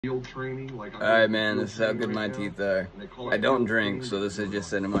field training. Like, alright, man, this is how good my teeth are. I don't drink, so this is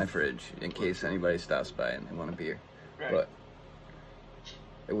just sitting in my fridge in case anybody stops by and they want a beer. But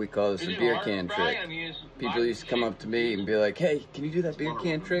we call this a beer can trick. People used to come up to me and be like, hey, can you do that beer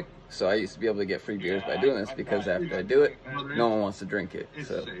can trick? So I used to be able to get free beers by doing this, because after I do it, no one wants to drink it.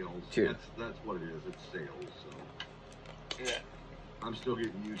 So, cheers. That's what it is. It's sales. So Yeah. I'm still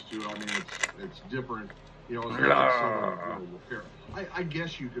getting used to it. I mean, it's different. You know, I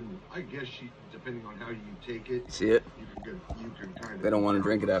guess you can. I guess depending on how you take it. See it? You can kind of. They don't want to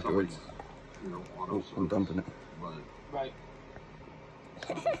drink it afterwards. You know, Oh, I'm dumping it. But, Right.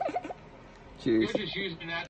 Cheers. You're just using that